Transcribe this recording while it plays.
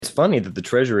funny that the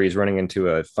Treasury is running into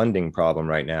a funding problem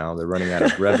right now. They're running out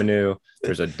of revenue.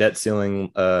 There's a debt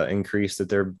ceiling increase that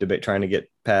they're trying to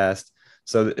get passed.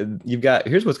 So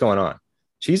here's what's going on.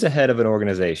 She's the head of an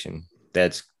organization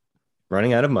that's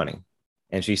running out of money,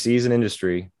 and she sees an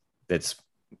industry that's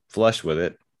flush with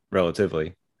it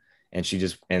relatively, and she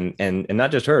just and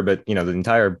not just her, but the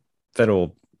entire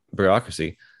federal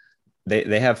bureaucracy.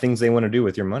 They have things they want to do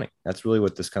with your money. That's really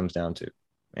what this comes down to.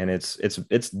 And it's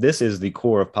this is the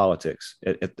core of politics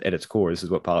at its core. This is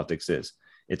what politics is.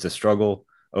 It's a struggle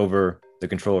over the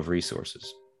control of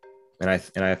resources. And I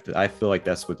feel like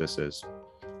that's what this is.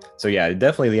 So yeah,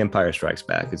 definitely The Empire Strikes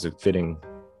Back is a fitting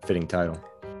title.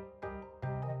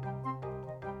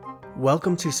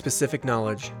 Welcome to Specific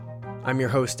Knowledge. I'm your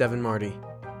host, Evan Marty.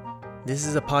 This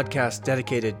is a podcast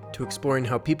dedicated to exploring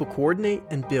how people coordinate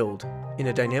and build in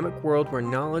a dynamic world where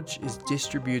knowledge is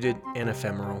distributed and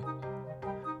ephemeral.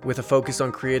 With a focus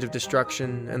on creative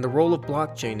destruction and the role of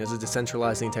blockchain as a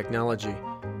decentralizing technology,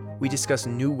 we discuss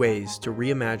new ways to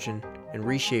reimagine and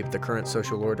reshape the current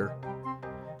social order.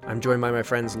 I'm joined by my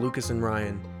friends Lucas and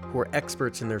Ryan, who are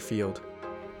experts in their field.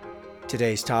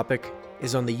 Today's topic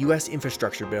is on the U.S.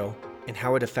 infrastructure bill and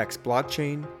how it affects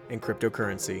blockchain and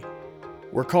cryptocurrency.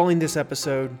 We're calling this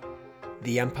episode,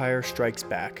 The Empire Strikes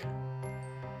Back.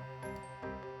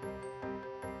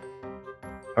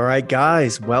 All right,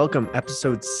 guys, welcome.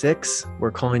 Episode 6.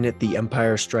 We're calling it The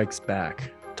Empire Strikes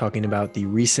Back, talking about the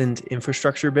recent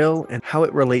infrastructure bill and how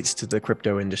it relates to the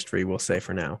crypto industry, we'll say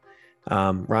for now.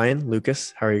 Ryan,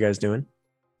 Lucas, how are you guys doing?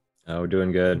 Oh, we're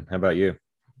doing good. How about you?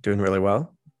 Doing really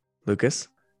well. Lucas?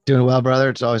 Doing well, brother.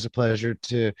 It's always a pleasure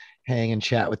to hang and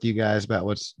chat with you guys about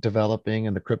what's developing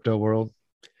in the crypto world.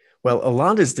 Well, a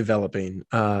lot is developing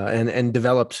and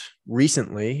developed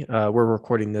recently. We're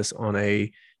recording this on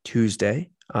a Tuesday,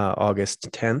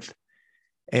 August 10th.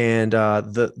 And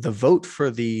the vote for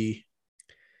the,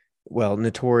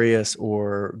 notorious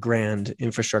or grand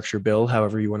infrastructure bill,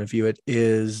 however you want to view it,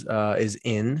 is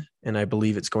in, and I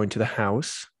believe it's going to the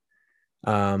House.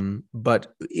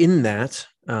 But in that,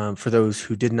 for those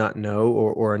who did not know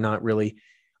or are not really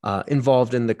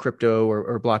involved in the crypto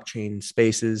or blockchain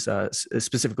spaces,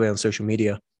 specifically on social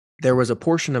media, there was a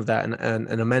portion of that,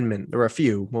 an amendment, there were a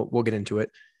few, we'll get into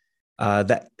it,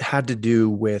 that had to do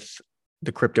with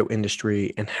the crypto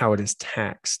industry and how it is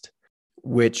taxed,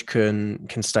 which can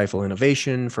stifle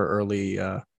innovation for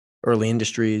early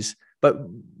industries. But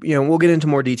we'll get into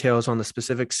more details on the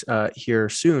specifics here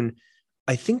soon.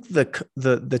 I think the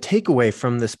takeaway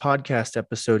from this podcast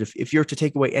episode, if you're to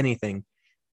take away anything,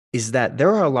 is that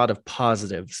there are a lot of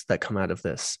positives that come out of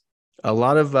this. A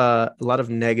lot of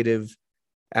negative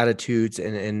attitudes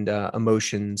and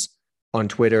emotions on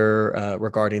Twitter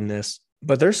regarding this,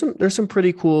 but there's some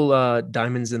pretty cool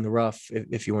diamonds in the rough,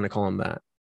 if you want to call them that.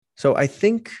 So I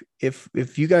think if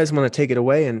you guys want to take it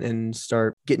away and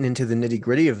start getting into the nitty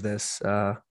gritty of this,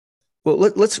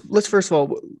 let's first of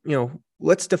all,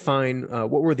 let's define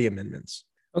what were the amendments.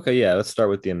 Okay, yeah, let's start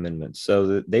with the amendments.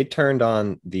 So they turned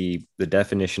on the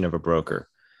definition of a broker.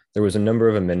 There was a number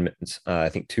of amendments, I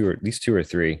think at least two or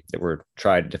three that were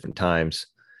tried at different times.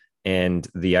 And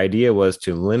the idea was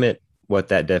to limit what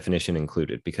that definition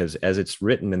included, because as it's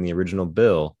written in the original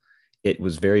bill, it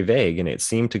was very vague and it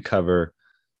seemed to cover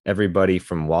everybody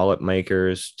from wallet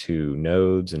makers to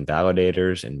nodes and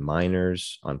validators and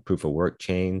miners on proof of work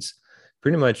chains,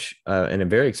 pretty much in a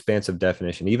very expansive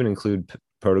definition, even include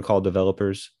protocol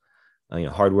developers,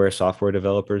 hardware, software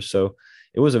developers. So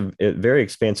it was a very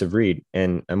expansive read,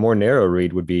 and a more narrow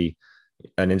read would be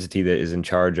an entity that is in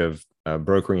charge of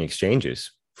brokering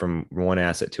exchanges from one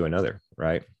asset to another,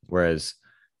 right? Whereas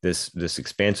this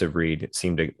expansive read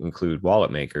seemed to include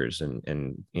wallet makers and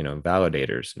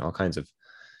validators and all kinds of,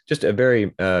 just a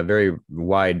very very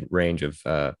wide range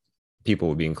of people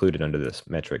would be included under this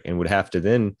metric, and would have to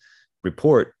then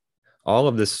report all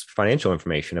of this financial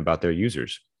information about their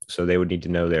users. So they would need to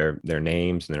know their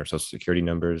names and their social security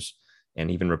numbers, and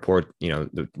even report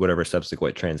whatever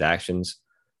subsequent transactions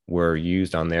were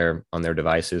used on their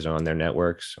devices or on their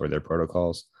networks or their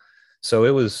protocols. So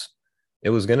it was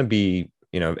going to be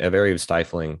a very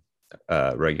stifling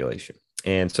regulation.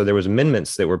 And so there was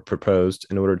amendments that were proposed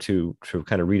in order to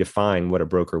kind of redefine what a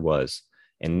broker was,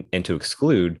 and to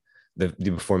exclude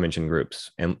the aforementioned groups,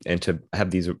 and to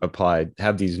have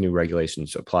these new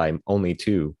regulations apply only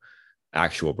to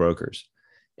actual brokers.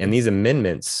 And these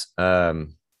amendments, I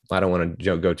don't want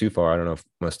to go too far. I don't know if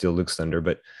I must steal Luke's thunder,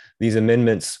 but these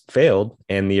amendments failed,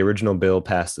 and the original bill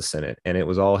passed the Senate, and it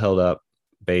was all held up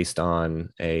based on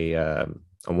a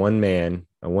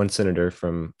one senator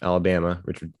from Alabama,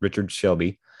 Richard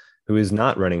Shelby, who is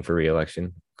not running for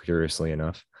re-election, curiously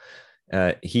enough.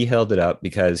 He held it up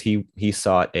because he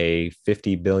sought a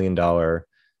 $50 billion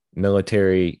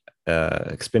military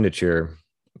expenditure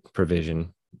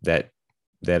provision that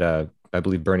I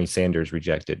believe Bernie Sanders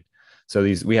rejected. So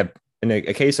we have in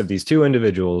a case of these two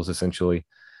individuals essentially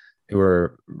who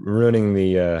are ruining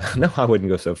the no, I wouldn't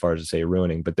go so far as to say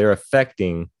ruining, but they're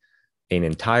affecting an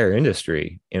entire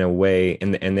industry in a way,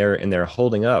 and they're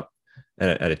holding up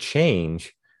at a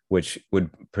change which would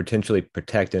potentially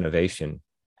protect innovation.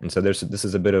 And so this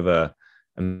is a bit of a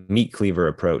meat cleaver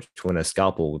approach when a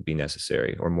scalpel would be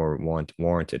necessary or more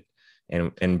warranted.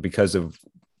 And because of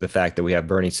the fact that we have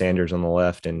Bernie Sanders on the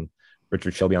left and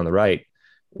Richard Shelby on the right,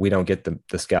 we don't get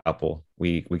the scalpel.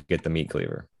 We get the meat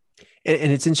cleaver.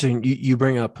 And it's interesting. You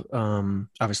bring up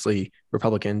obviously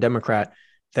Republican, Democrat.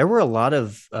 There were a lot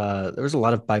of there was a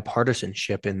lot of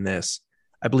bipartisanship in this.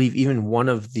 I believe even one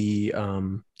of the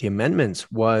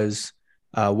amendments was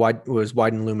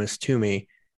Wyden Loomis Toomey,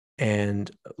 and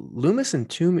Loomis and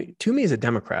Toomey is a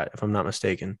Democrat, if I'm not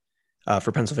mistaken,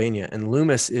 for Pennsylvania, and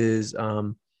Loomis is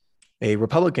a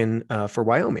Republican for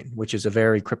Wyoming, which is a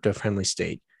very crypto friendly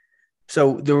state.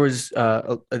 So there was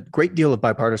a great deal of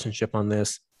bipartisanship on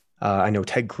this. I know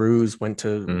Ted Cruz went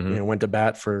to went to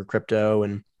bat for crypto,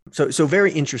 and so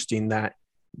very interesting that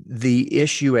the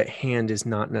issue at hand is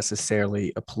not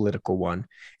necessarily a political one.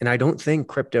 And I don't think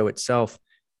crypto itself.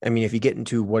 I mean, if you get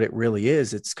into what it really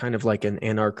is, it's kind of like an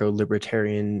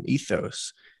anarcho-libertarian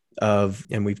ethos of,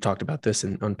 and we've talked about this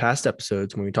on past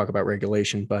episodes when we talk about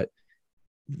regulation, but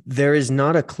there is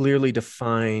not a clearly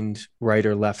defined right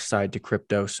or left side to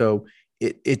crypto. So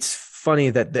it's funny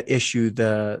that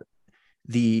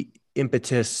the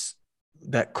impetus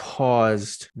that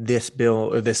caused this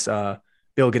bill or this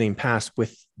bill getting passed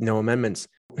with no amendments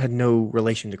had no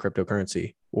relation to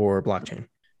cryptocurrency or blockchain.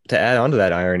 To add on to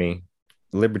that irony,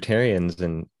 libertarians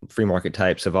and free market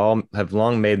types have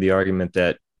long made the argument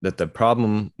that the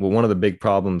problem, well, one of the big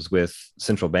problems with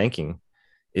central banking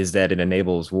is that it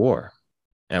enables war,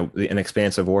 an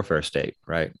expansive warfare state,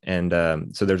 right? And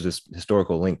so there's this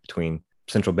historical link between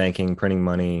central banking, printing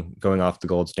money, going off the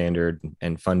gold standard,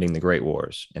 and funding the Great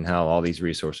Wars, and how all these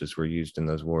resources were used in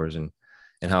those wars, and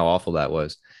how awful that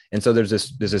was. And so there's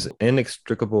this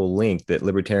inextricable link that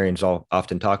libertarians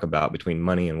often talk about between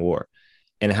money and war,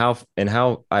 and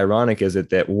how ironic is it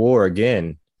that war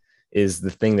again is the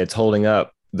thing that's holding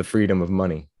up the freedom of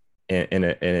money,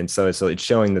 and so it's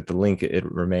showing that the link it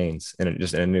remains, and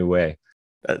just in a new way.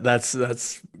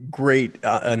 That's great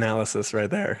analysis right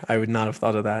there. I would not have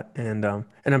thought of that. And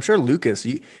I'm sure Lucas,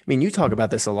 you talk about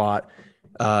this a lot.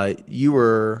 You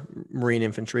were Marine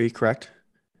infantry, correct?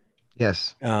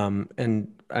 Yes. And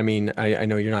I mean, I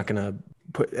know you're not going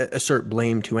to assert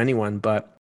blame to anyone,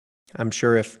 but I'm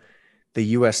sure if the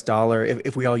US dollar,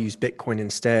 if we all use Bitcoin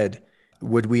instead,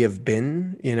 would we have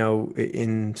been,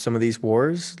 in some of these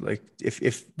wars? Like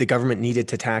if the government needed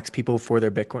to tax people for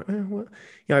their Bitcoin, well,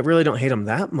 I really don't hate them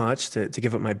that much to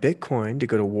give up my Bitcoin to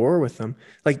go to war with them.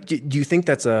 Like, do you think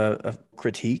that's a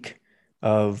critique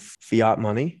of fiat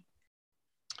money?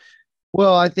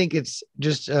 Well, I think it's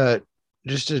just an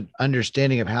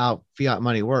understanding of how fiat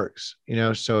money works.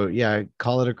 So yeah,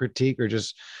 call it a critique or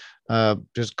just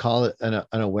call it an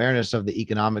awareness of the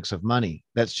economics of money.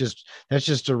 That's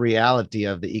just a reality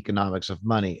of the economics of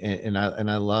money. And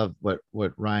I love what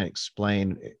Ryan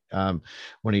explained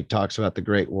when he talks about the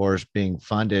Great Wars being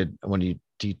funded when he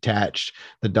detached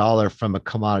the dollar from a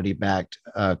commodity backed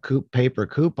paper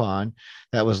coupon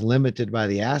that was limited by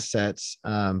the assets,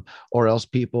 or else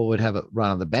people would have it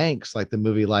run on the banks, like the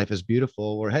movie Life is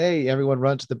Beautiful, where, hey, everyone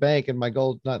runs to the bank and my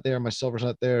gold's not there, my silver's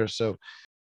not there. So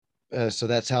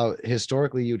that's how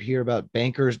historically you'd hear about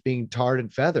bankers being tarred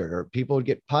and feathered, or people would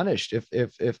get punished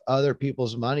if other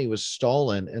people's money was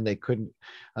stolen and they couldn't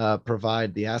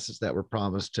provide the assets that were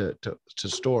promised to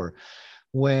store.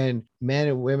 When men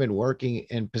and women working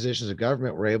in positions of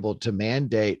government were able to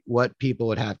mandate what people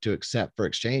would have to accept for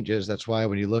exchanges, that's why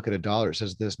when you look at a dollar, it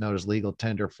says this note is legal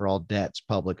tender for all debts,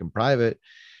 public and private.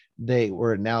 They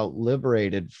were now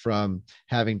liberated from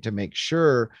having to make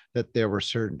sure that there were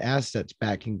certain assets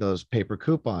backing those paper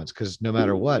coupons, because no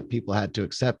matter what, people had to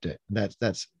accept it. That's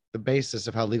the basis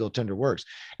of how legal tender works.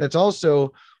 That's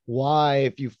also why,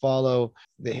 if you follow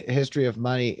the history of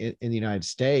money in the United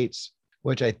States,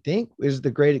 which I think is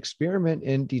the great experiment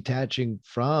in detaching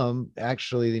from,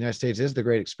 actually, the United States is the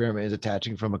great experiment in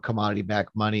detaching from a commodity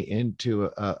backed money into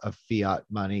a fiat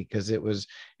money, because it was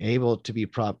able to be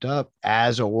propped up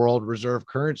as a world reserve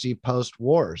currency post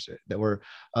wars, that were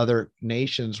other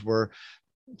nations were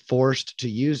forced to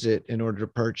use it in order to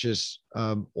purchase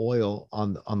oil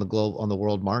on the globe, on the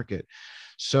world market.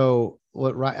 So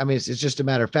what, right? I mean, it's just a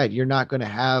matter of fact, you're not going to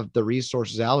have the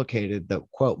resources allocated, the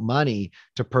quote money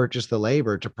to purchase the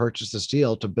labor, to purchase the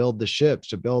steel, to build the ships,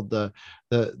 to build the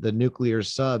nuclear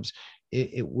subs.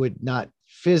 It would not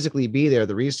physically be there.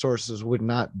 The resources would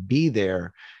not be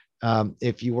there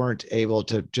if you weren't able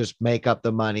to just make up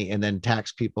the money and then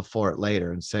tax people for it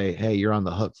later and say, hey, you're on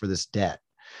the hook for this debt.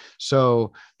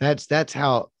 So that's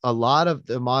how a lot of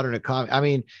the modern economy. I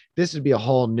mean, this would be a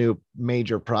whole new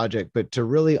major project, but to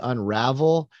really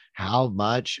unravel how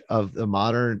much of the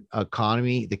modern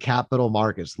economy, the capital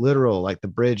markets, literal, like the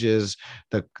bridges,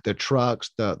 the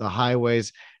trucks, the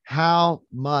highways, how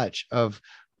much of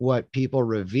what people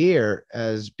revere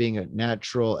as being a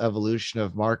natural evolution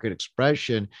of market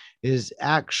expression is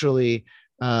actually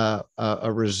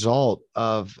a result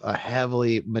of a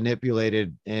heavily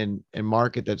manipulated and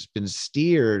market that's been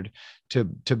steered to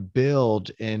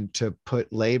build and to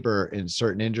put labor in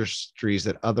certain industries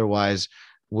that otherwise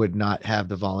would not have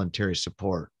the voluntary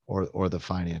support or the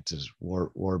finances,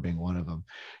 war being one of them.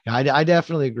 Yeah, I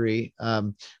definitely agree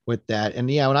with that.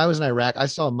 And yeah, when I was in Iraq, I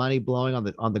saw money blowing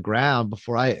on the ground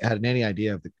before I had any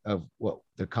idea of what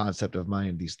the concept of money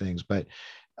and these things. But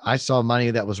I saw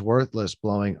money that was worthless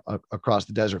blowing across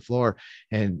the desert floor,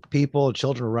 and people,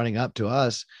 children were running up to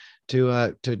us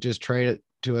to just trade it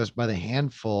to us by the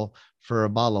handful for a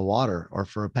bottle of water or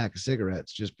for a pack of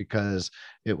cigarettes, just because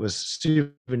it was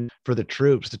stupid for the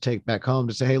troops to take back home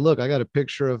to say, hey, look, I got a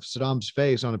picture of Saddam's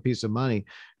face on a piece of money.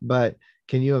 But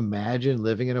can you imagine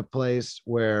living in a place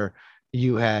where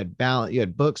you had balance, you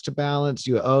had books to balance,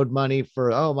 you owed money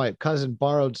for, oh, my cousin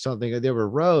borrowed something, there were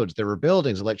roads, there were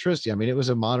buildings, electricity. I mean, it was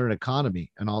a modern economy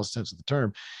in all sense of the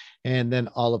term. And then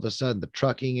all of a sudden the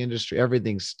trucking industry,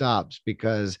 everything stops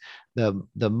because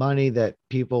the money that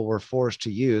people were forced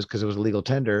to use because it was a legal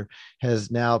tender has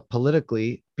now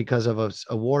politically, because of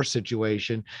a war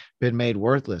situation, been made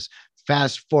worthless.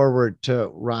 Fast forward to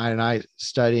Ryan and I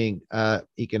studying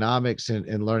economics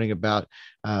and learning about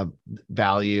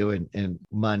value and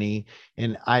money.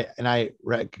 And I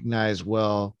recognize,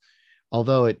 well,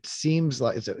 although it seems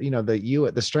like it's,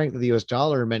 the strength of the US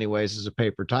dollar in many ways is a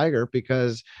paper tiger,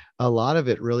 because a lot of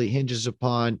it really hinges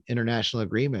upon international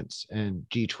agreements and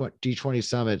G20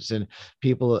 summits and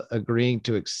people agreeing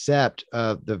to accept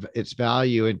its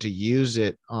value and to use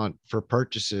it for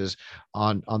purchases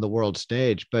on the world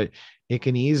stage. But it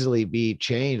can easily be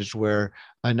changed where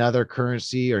another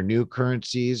currency or new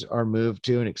currencies are moved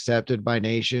to and accepted by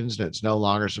nations and it's no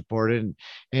longer supported.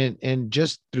 And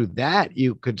just through that,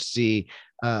 you could see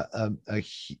a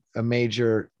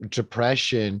major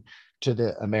depression to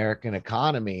the American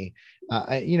economy.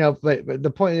 But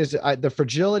the point is, the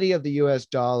fragility of the U.S.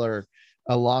 dollar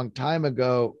a long time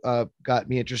ago got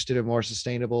me interested in more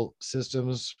sustainable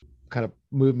systems, kind of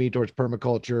moved me towards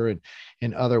permaculture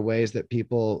and other ways that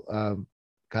people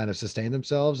kind of sustain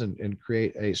themselves and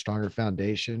create a stronger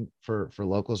foundation for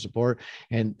local support.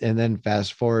 And then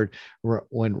fast forward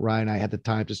when Ryan and I had the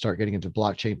time to start getting into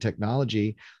blockchain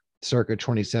technology circa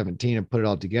 2017 and put it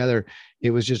all together,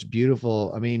 it was just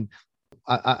beautiful. I mean,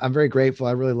 I'm very grateful.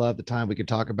 I really love the time we could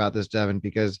talk about this, Devin,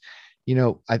 because,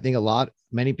 I think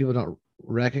many people don't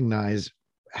recognize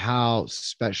how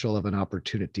special of an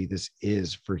opportunity this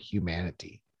is for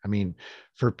humanity. I mean,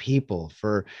 for people,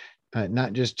 for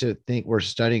not just to think we're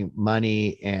studying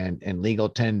money and legal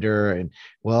tender and,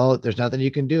 well, there's nothing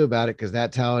you can do about it because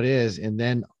that's how it is. And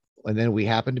then we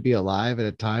happen to be alive at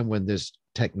a time when this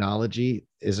technology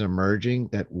is emerging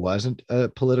that wasn't a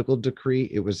political decree.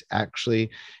 It was actually,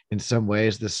 in some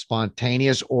ways, the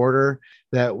spontaneous order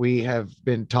that we have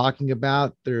been talking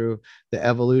about through the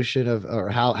evolution of, or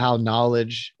how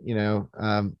knowledge,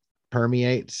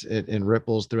 permeates it and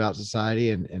ripples throughout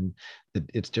society and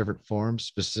its different forms,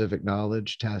 specific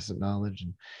knowledge, tacit knowledge,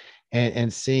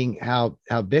 and seeing how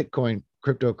Bitcoin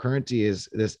cryptocurrency is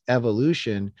this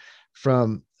evolution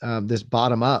from this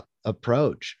bottom up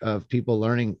approach of people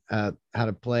learning how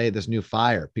to play this new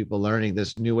fire, people learning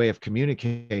this new way of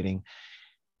communicating.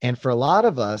 And for a lot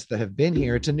of us that have been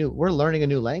here, we're learning a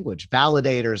new language,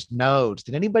 validators, nodes.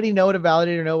 Did anybody know what a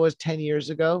validator node was 10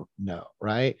 years ago? No,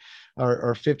 right?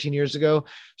 Or 15 years ago.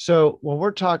 So when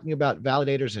we're talking about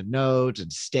validators and nodes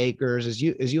and stakers, as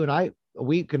you and I,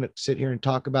 we can sit here and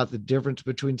talk about the difference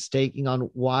between staking on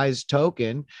Wise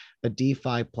Token, a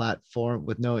DeFi platform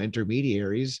with no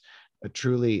intermediaries, a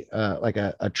truly like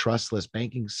a trustless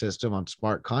banking system on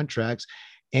smart contracts,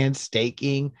 and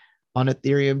staking on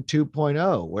Ethereum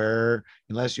 2.0, where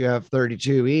unless you have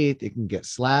 32 ETH, it can get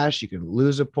slashed, you can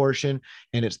lose a portion,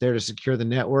 and it's there to secure the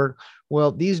network.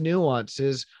 Well, these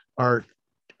nuances are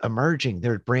emerging.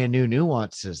 There are brand new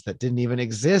nuances that didn't even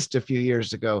exist a few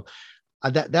years ago.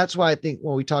 That's why I think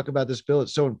when we talk about this bill,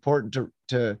 it's so important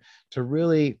to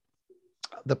really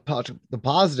the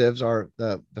positives are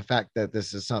the fact that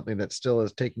this is something that still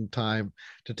is taking time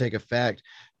to take effect.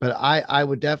 But I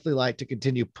would definitely like to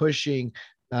continue pushing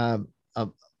um,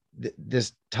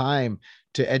 this time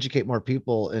to educate more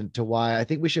people into why I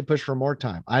think we should push for more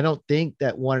time. I don't think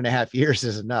that 1.5 years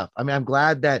is enough. I mean, I'm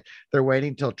glad that they're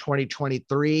waiting till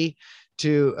 2023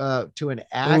 to Oh,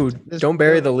 enact this don't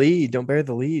bury bill. the lead. Don't bury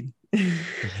the lead.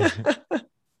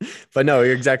 But no,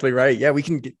 you're exactly right. Yeah, we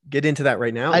can get into that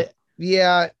right now. I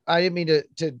didn't mean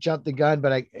to jump the gun,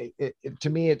 but to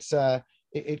me,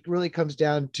 it really comes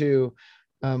down to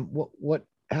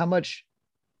how much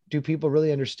do people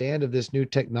really understand of this new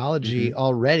technology Mhm.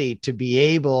 already to be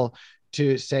able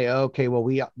to say, okay, well,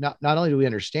 we not only do we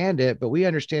understand it, but we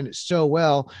understand it so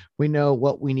well, we know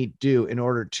what we need to do in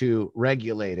order to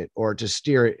regulate it or to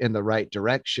steer it in the right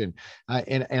direction.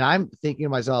 And I'm thinking to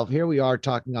myself, here we are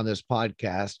talking on this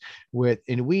podcast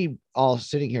and we all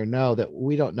sitting here know that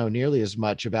we don't know nearly as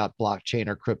much about blockchain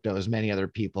or crypto as many other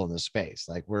people in the space.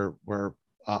 Like we're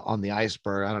on the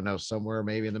iceberg. I don't know, somewhere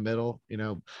maybe in the middle,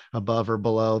 above or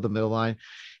below the middle line.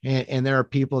 And there are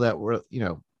people that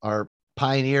are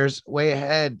pioneers way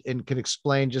ahead and can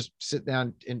explain, just sit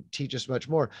down and teach us much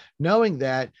more. Knowing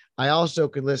that, I also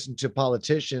can listen to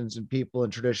politicians and people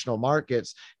in traditional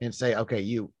markets and say, okay,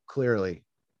 you clearly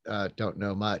don't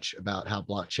know much about how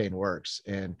blockchain works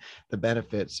and the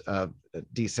benefits of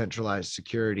decentralized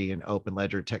security and open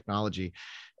ledger technology.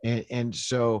 And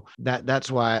so that's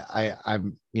why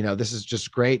I'm, this is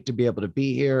just great to be able to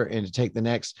be here and to take the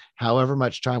next however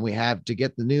much time we have to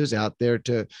get the news out there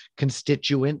to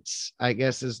constituents, I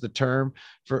guess is the term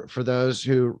for those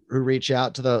who reach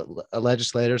out to the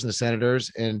legislators and the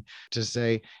senators, and to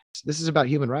say, this is about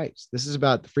human rights. This is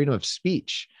about the freedom of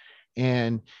speech.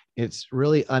 And it's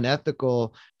really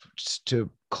unethical to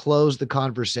close the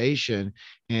conversation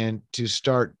and to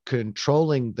start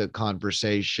controlling the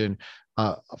conversation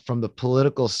from the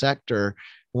political sector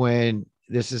when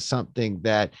this is something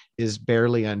that is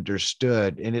barely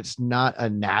understood. And it's not a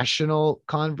national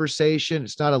conversation.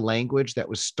 It's not a language that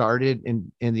was started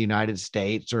in the United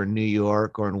States or in New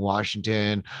York or in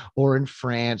Washington or in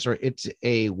France, or it's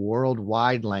a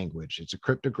worldwide language. It's a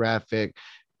cryptographic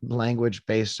language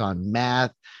based on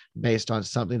math, based on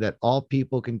something that all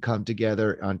people can come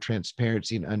together on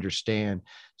transparency and understand.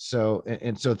 So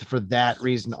for that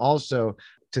reason, also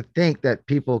to think that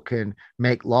people can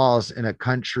make laws in a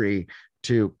country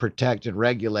to protect and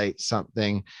regulate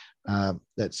something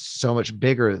that's so much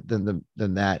bigger than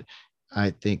that,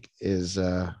 I think is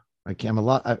I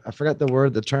forgot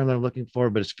the term that I'm looking for,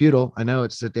 but it's futile. I know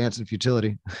it's a dance in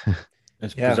futility.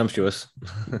 It's Yeah. presumptuous.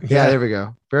 Yeah, Yeah. there we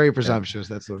go. Very Yeah. presumptuous.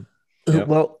 That's the Yep.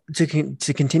 Well, to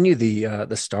continue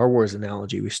the Star Wars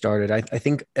analogy we started, I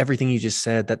think everything you just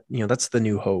said, that that's the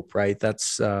new hope, right?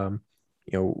 That's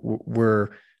we're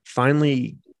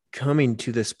finally coming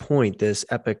to this point, this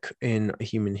epic in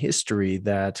human history,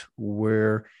 that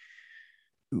we're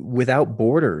without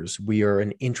borders. We are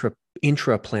an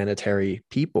intraplanetary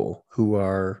people who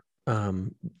are.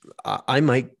 I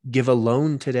might give a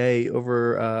loan today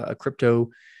over a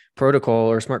crypto protocol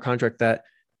or a smart contract that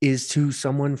is to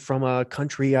someone from a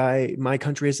country my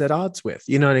country is at odds with.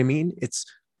 You know what I mean? It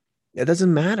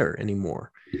doesn't matter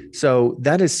anymore. So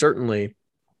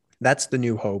that's the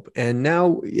new hope. And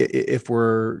now, if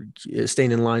we're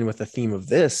staying in line with the theme of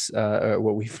this,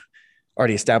 what we've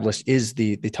already established is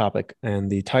the topic and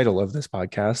the title of this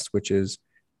podcast, which is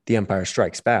The Empire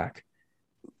Strikes Back.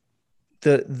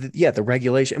 The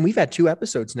regulation, and we've had 2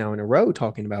 episodes now in a row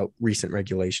talking about recent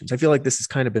regulations. I feel like this has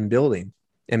kind of been building,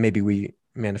 and maybe we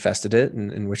manifested it,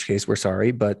 in which case we're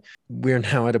sorry, but we're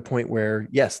now at a point where,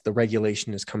 yes, the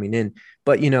regulation is coming in.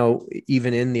 But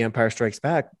even in The Empire Strikes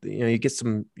Back, you get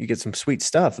some sweet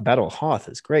stuff. The Battle of Hoth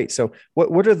is great. So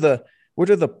what are the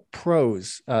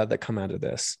pros that come out of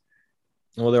this?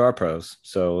 Well, there are pros.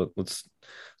 So let's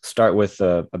start with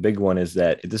a big one, is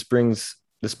that this brings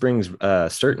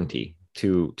certainty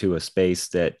to a space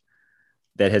that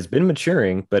has been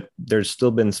maturing, but there's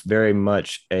still been very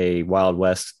much a Wild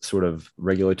West sort of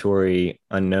regulatory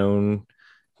unknown,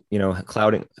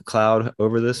 cloud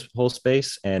over this whole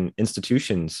space. And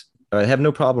institutions have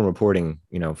no problem reporting,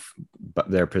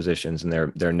 their positions and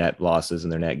their net losses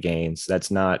and their net gains. That's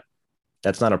not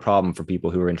a problem for people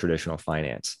who are in traditional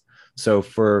finance. So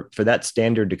for that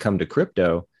standard to come to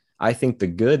crypto, I think the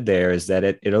good there is that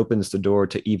it opens the door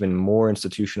to even more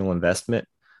institutional investment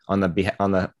on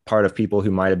the part of people who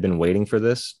might have been waiting for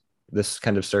this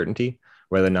kind of certainty.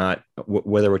 whether or not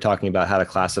whether we're talking about how to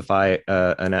classify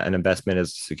an investment as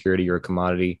a security or a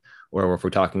commodity, or if we're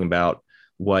talking about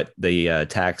what the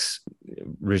tax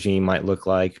regime might look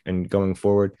like and going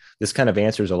forward. This kind of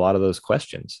answers a lot of those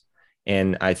questions.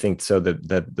 And I think so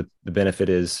the benefit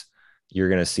is you're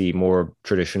going to see more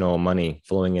traditional money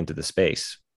flowing into the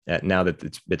space now that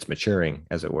it's maturing,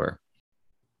 as it were.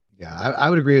 Yeah, I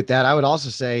would agree with that. I would also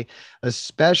say,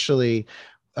 especially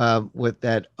with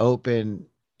that open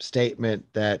statement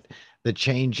that the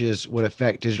changes would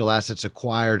affect digital assets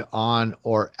acquired on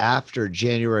or after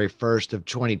January 1st of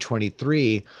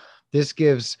 2023. This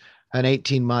gives an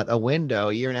 18-month a window,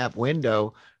 a year and a half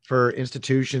window for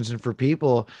institutions and for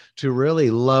people to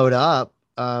really load up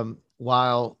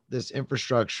while this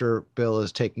infrastructure bill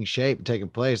is taking shape and taking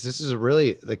place. This is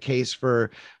really the case for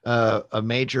a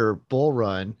major bull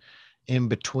run in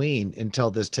between until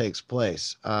this takes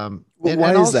place. Why And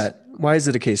is also, that? Why is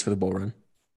it a case for the bull run?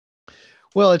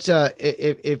 well, it's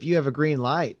if you have a green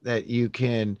light that you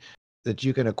can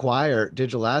acquire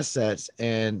digital assets,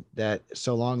 and that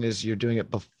so long as you're doing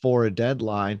it before a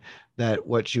deadline, that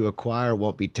what you acquire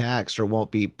won't be taxed or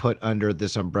won't be put under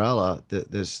this umbrella,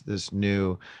 this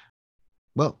new,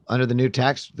 well, under the new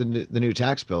tax, the new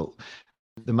tax bill.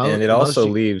 And it The most also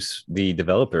you, leaves the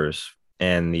developers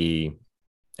and the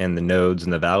nodes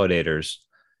and the validators.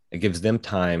 It gives them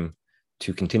time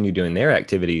to continue doing their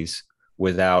activities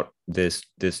without this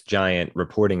giant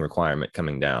reporting requirement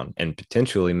coming down and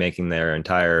potentially making their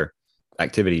entire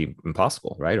activity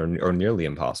impossible, right, or nearly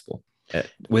impossible,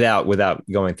 without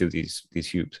going through these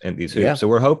hoops and these Yeah. hoops. So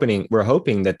we're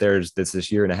hoping that there's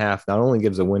this year and a half not only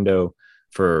gives a window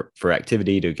for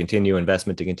activity to continue,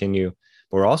 investment to continue,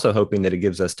 but we're also hoping that it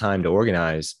gives us time to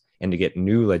organize and to get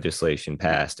new legislation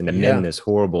passed and Yeah. amend this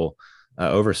horrible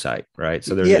oversight, right?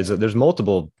 So Yeah. there's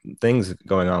multiple things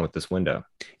going on with this window.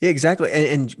 Yeah, exactly.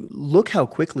 And look how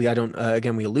quickly, I don't,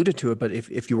 again, we alluded to it, but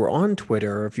if you were on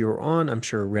Twitter or if you were on, I'm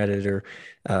sure, Reddit or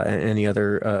any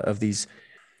other of these,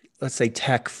 let's say,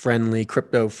 tech friendly,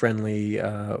 crypto friendly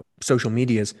social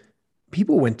medias,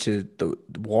 people went to the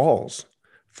walls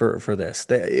for this.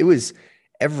 It was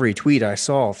every tweet I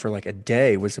saw for like a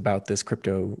day was about this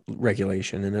crypto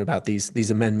regulation and about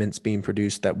these amendments being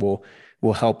produced that will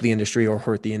help the industry or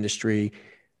hurt the industry.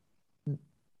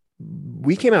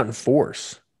 We came out in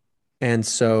force. And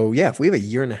so, yeah, if we have a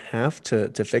year and a half to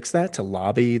fix that, to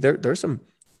lobby, there's some.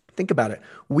 Think about it.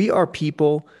 We are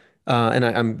people, and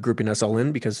I'm grouping us all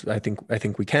in because I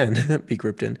think we can be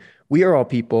grouped in. We are all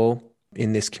people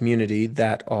in this community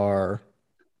that are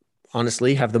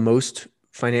honestly have the most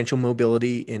financial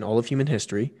mobility in all of human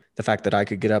history. The fact that I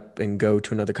could get up and go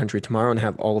to another country tomorrow and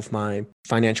have all of my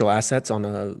financial assets on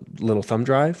a little thumb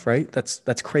drive, right?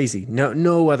 That's crazy.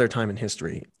 No other time in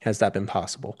history has that been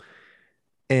possible.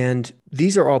 And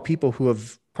these are all people who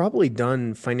have probably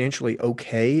done financially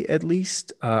okay, at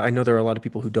least. I know there are a lot of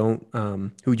people who don't,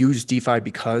 who use DeFi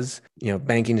because,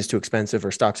 banking is too expensive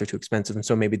or stocks are too expensive. And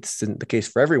so maybe this isn't the case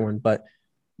for everyone, but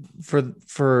for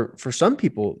some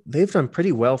people, they've done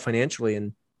pretty well financially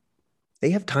and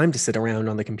they have time to sit around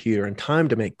on the computer and time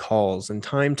to make calls and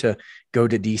time to go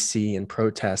to DC and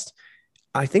protest.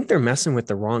 I think they're messing with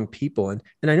the wrong people. And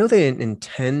I know they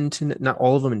intend to, not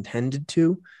all of them intended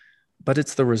to, but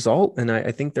it's the result. And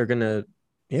I think they're going to,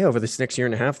 yeah, over this next year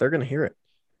and a half, they're going to hear it.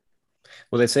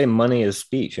 Well, they say money is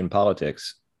speech in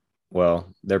politics.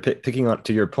 Well, they're picking on,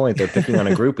 to your point, they're picking on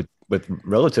a group with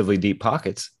relatively deep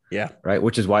pockets, Yeah. right?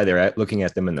 Which is why they're looking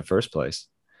at them in the first place.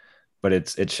 But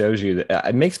it shows you that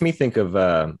it makes me think of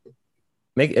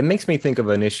it makes me think of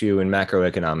an issue in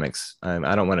macroeconomics.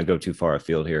 I don't want to go too far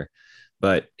afield here,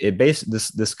 but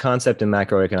this concept in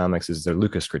macroeconomics is the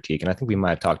Lucas critique, and I think we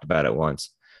might have talked about it once.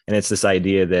 And it's this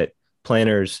idea that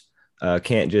planners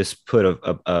can't just put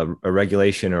a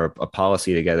regulation or a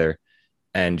policy together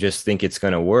and just think it's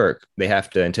going to work. They have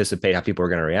to anticipate how people are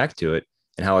going to react to it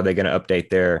and how are they going to update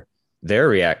their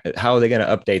react how are they going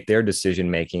to update their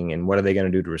decision making and what are they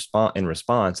going to do to respond in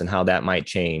response and how that might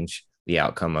change the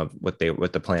outcome of what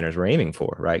the planners were aiming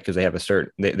for, right? Because they have a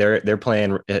certain their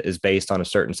plan is based on a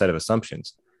certain set of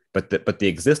assumptions, but the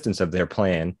existence of their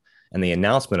plan and the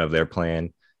announcement of their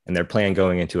plan and their plan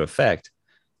going into effect,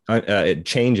 it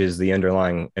changes the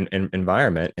underlying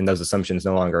environment, and those assumptions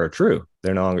no longer are true.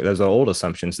 They're no longer, those are old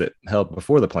assumptions that held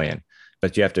before the plan,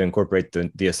 but you have to incorporate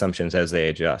the assumptions as they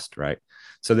adjust, right?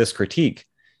 So this critique,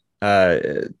 uh,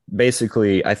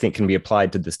 basically, I think can be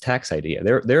applied to this tax idea.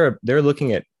 They're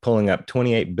looking at pulling up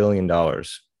 $28 billion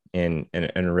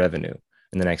in revenue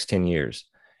in the next 10 years,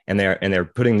 and they're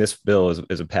putting this bill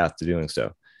as a path to doing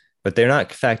so, but they're not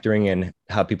factoring in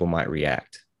how people might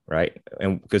react. right?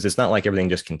 And because it's not like everything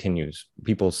just continues.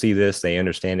 People see this, they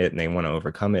understand it, and they want to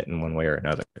overcome it in one way or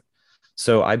another.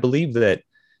 So I believe that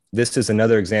this is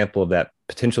another example of that,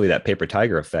 potentially that paper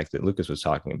tiger effect that Lucas was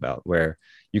talking about, where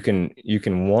you can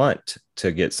want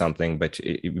to get something, but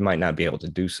you might not be able to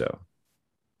do so,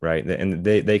 right? And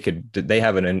they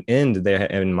have an end there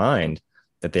in mind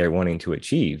that they're wanting to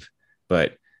achieve,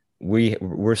 but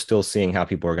we're still seeing how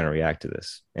people are going to react to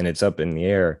this, and it's up in the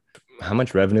air how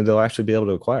much revenue they'll actually be able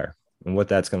to acquire and what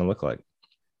that's going to look like.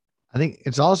 I think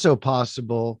it's also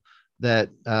possible that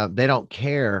they don't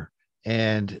care,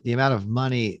 and the amount of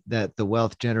money that the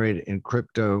wealth generated in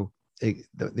crypto,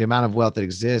 the amount of wealth that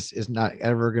exists, is not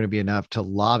ever going to be enough to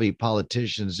lobby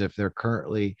politicians if they're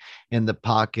currently in the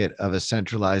pocket of a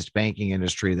centralized banking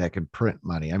industry that can print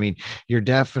money. I mean, you're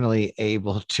definitely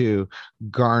able to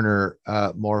garner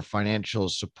more financial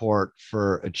support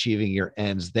for achieving your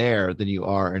ends there than you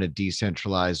are in a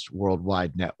decentralized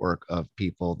worldwide network of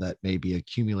people that may be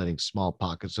accumulating small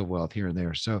pockets of wealth here and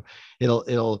there. So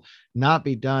it'll not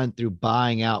be done through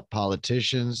buying out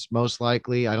politicians. Most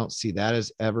likely, I don't see that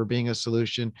as ever being a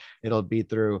solution. It'll be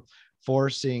through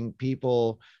forcing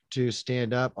people to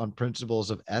stand up on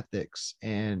principles of ethics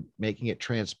and making it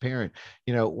transparent.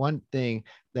 One thing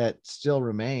that still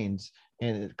remains,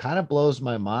 and it kind of blows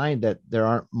my mind that there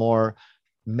aren't more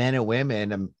men and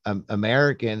women,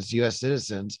 Americans, US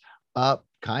citizens, up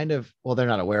kind of, well, they're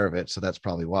not aware of it, so that's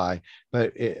probably why,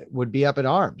 but it would be up in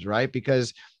arms, right?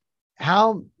 Because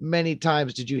how many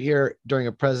times did you hear during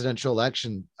a presidential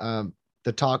election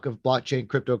the talk of blockchain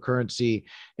cryptocurrency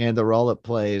and the role it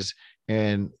plays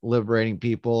in liberating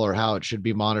people, or how it should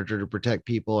be monitored to protect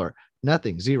people, or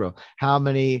nothing? Zero. How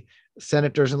many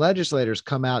senators and legislators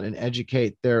come out and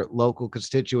educate their local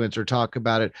constituents or talk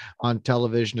about it on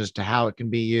television as to how it can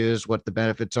be used, what the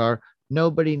benefits are?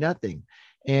 Nobody, nothing.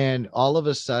 And all of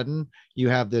a sudden, you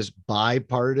have this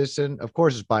bipartisan, of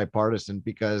course, it's bipartisan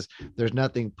because there's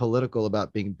nothing political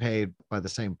about being paid by the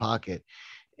same pocket.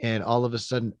 And all of a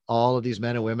sudden, all of these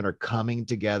men and women are coming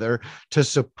together to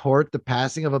support the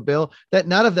passing of a bill that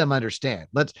none of them understand.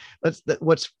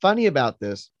 What's funny about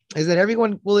this is that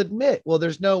everyone will admit, well,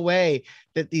 there's no way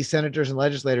that these senators and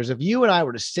legislators, if you and I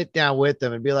were to sit down with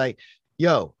them and be like,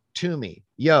 yo, Toomey,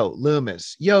 yo,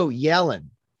 Loomis, yo, Yellen,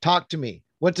 talk to me.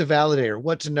 What's a validator?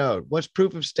 What's a node? What's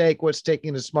proof of stake? What's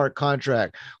staking a smart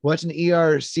contract? What's an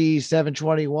ERC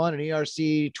 721 and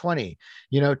ERC 20?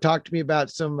 Talk to me about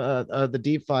some the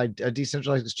DeFi,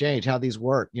 decentralized exchange, how these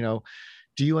work. Do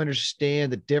you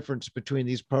understand the difference between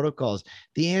these protocols?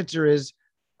 The answer is,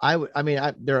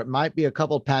 there might be a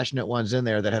couple of passionate ones in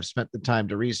there that have spent the time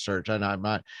to research, and I'm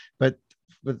not, but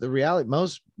the reality,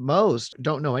 most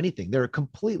don't know anything. They're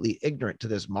completely ignorant to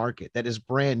this market that is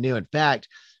brand new. In fact,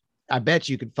 I bet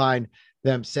you could find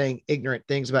them saying ignorant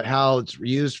things about how it's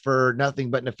used for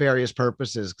nothing but nefarious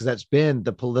purposes, because that's been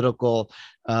the political,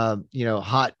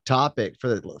 hot topic for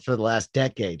the last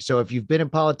decade. So if you've been in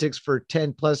politics for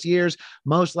 10 plus years,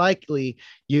 most likely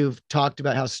you've talked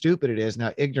about how stupid it is and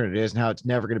how ignorant it is and how it's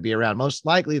never going to be around. Most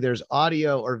likely there's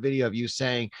audio or video of you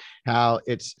saying how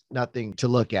it's nothing to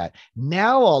look at.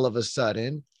 Now, all of a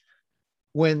sudden,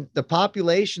 when the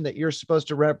population that you're supposed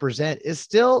to represent is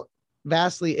still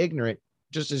vastly ignorant,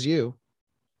 just as you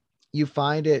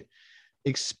find it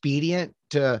expedient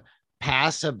to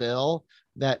pass a bill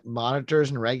that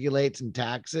monitors and regulates and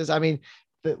taxes. I mean,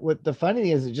 what the funny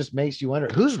thing is, it just makes you wonder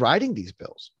who's writing these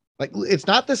bills. Like, it's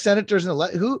not the senators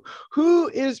and who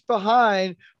is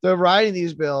behind the writing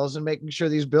these bills and making sure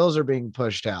these bills are being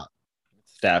pushed out.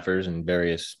 Staffers and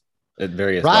various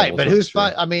right, levels. but who's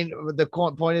fun? I mean, the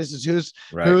point is who's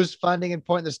right. Who's funding and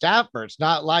pointing the staffer? It's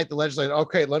not like the legislature.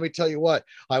 Okay, let me tell you what.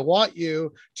 I want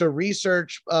you to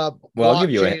research. Well, I'll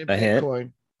give you a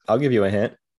hint. I'll give you a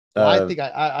hint. Well, I think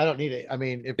I don't need it. I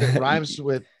mean, if it rhymes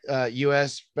with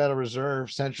U.S. Federal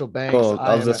Reserve, central banks. Well,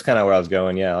 that's kind of where I was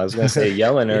going. Yeah, I was going to say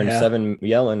Yellen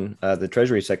earned the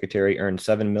Treasury Secretary earned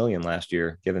 $7 million last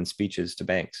year giving speeches to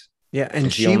banks. Yeah,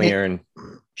 and she only earned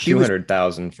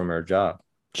 200,000 from her job.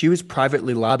 She was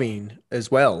privately lobbying as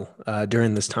well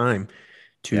during this time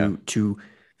to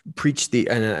preach the,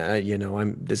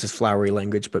 and this is flowery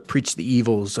language, but preach the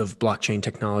evils of blockchain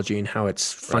technology and how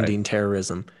it's funding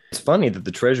terrorism. It's funny that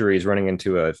the Treasury is running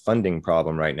into a funding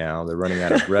problem right now. They're running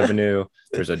out of revenue.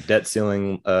 There's a debt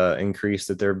ceiling increase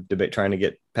that they're trying to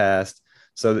get passed.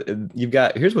 So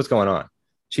here's what's going on.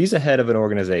 She's the head of an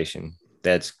organization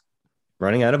that's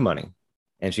running out of money,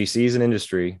 and she sees an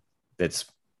industry that's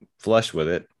flush with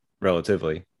it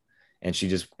relatively, and she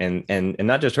just and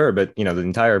not just her, but the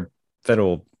entire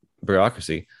federal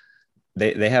bureaucracy,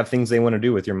 they have things they want to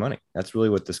do with your money. That's really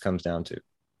what this comes down to.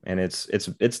 And it's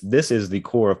this is the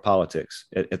core of politics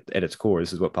at its core.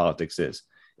 This is what politics is.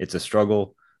 It's a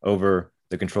struggle over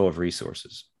the control of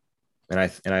resources. I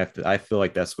feel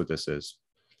like that's what this is.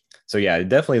 So yeah,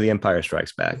 definitely The Empire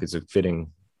Strikes Back is a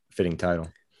fitting title.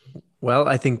 Well,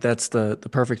 I think that's the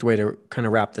perfect way to kind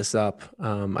of wrap this up.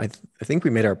 I think we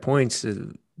made our points.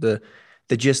 The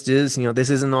gist is, this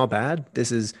isn't all bad.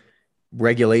 This is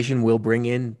regulation will bring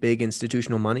in big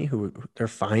institutional money who they're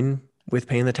fine with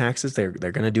paying the taxes. They're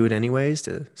going to do it anyways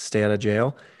to stay out of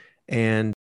jail.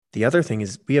 And the other thing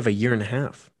is we have a year and a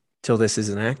half till this is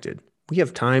enacted. We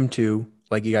have time to,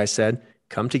 like you guys said,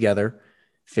 come together,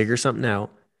 figure something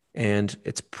out, and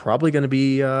it's probably going to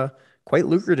be quite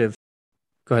lucrative.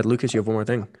 Go ahead, Lucas. You have one more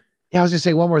thing. Yeah, I was going to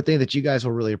say one more thing that you guys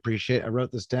will really appreciate. I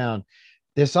wrote this down.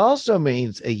 This also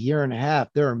means a year and a half.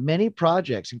 There are many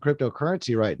projects in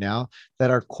cryptocurrency right now that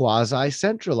are quasi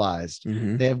centralized.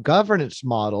 Mm-hmm. They have governance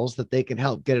models that they can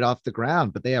help get it off the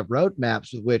ground, but they have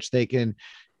roadmaps with which they can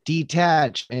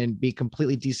detach and be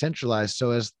completely decentralized,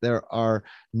 so as there are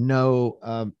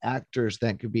no actors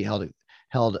that could be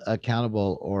held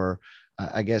accountable, or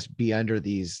I guess be under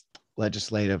these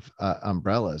legislative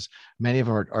umbrellas. Many of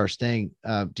them are staying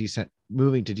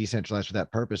moving to decentralized for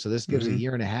that purpose. So this gives a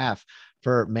year and a half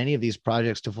for many of these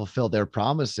projects to fulfill their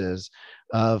promises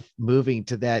of moving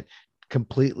to that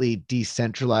completely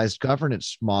decentralized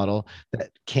governance model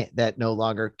that no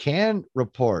longer can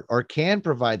report or can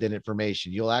provide that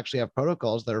information. You'll actually have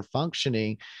protocols that are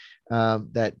functioning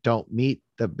that don't meet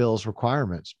the bill's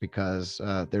requirements because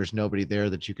there's nobody there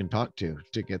that you can talk to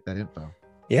get that info.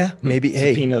 Yeah, maybe.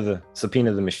 Subpoena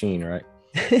the machine, right?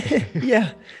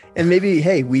 Yeah, and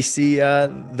maybe we see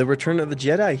the return of the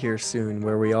Jedi here soon,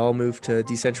 where we all move to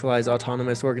decentralized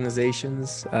autonomous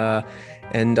organizations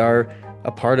and are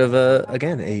a part of a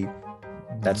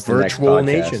that's virtual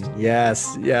nation.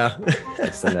 Yes, yeah.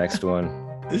 That's the next one.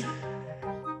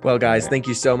 Well, guys, thank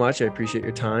you so much. I appreciate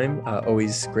your time.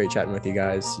 Always great chatting with you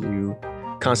guys. You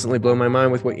constantly blow my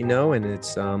mind with what you know, and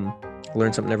it's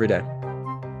learn something every day.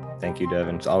 Thank you,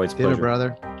 Devin. It's always a pleasure.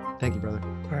 Brother. Thank you, brother.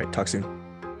 All right, talk soon.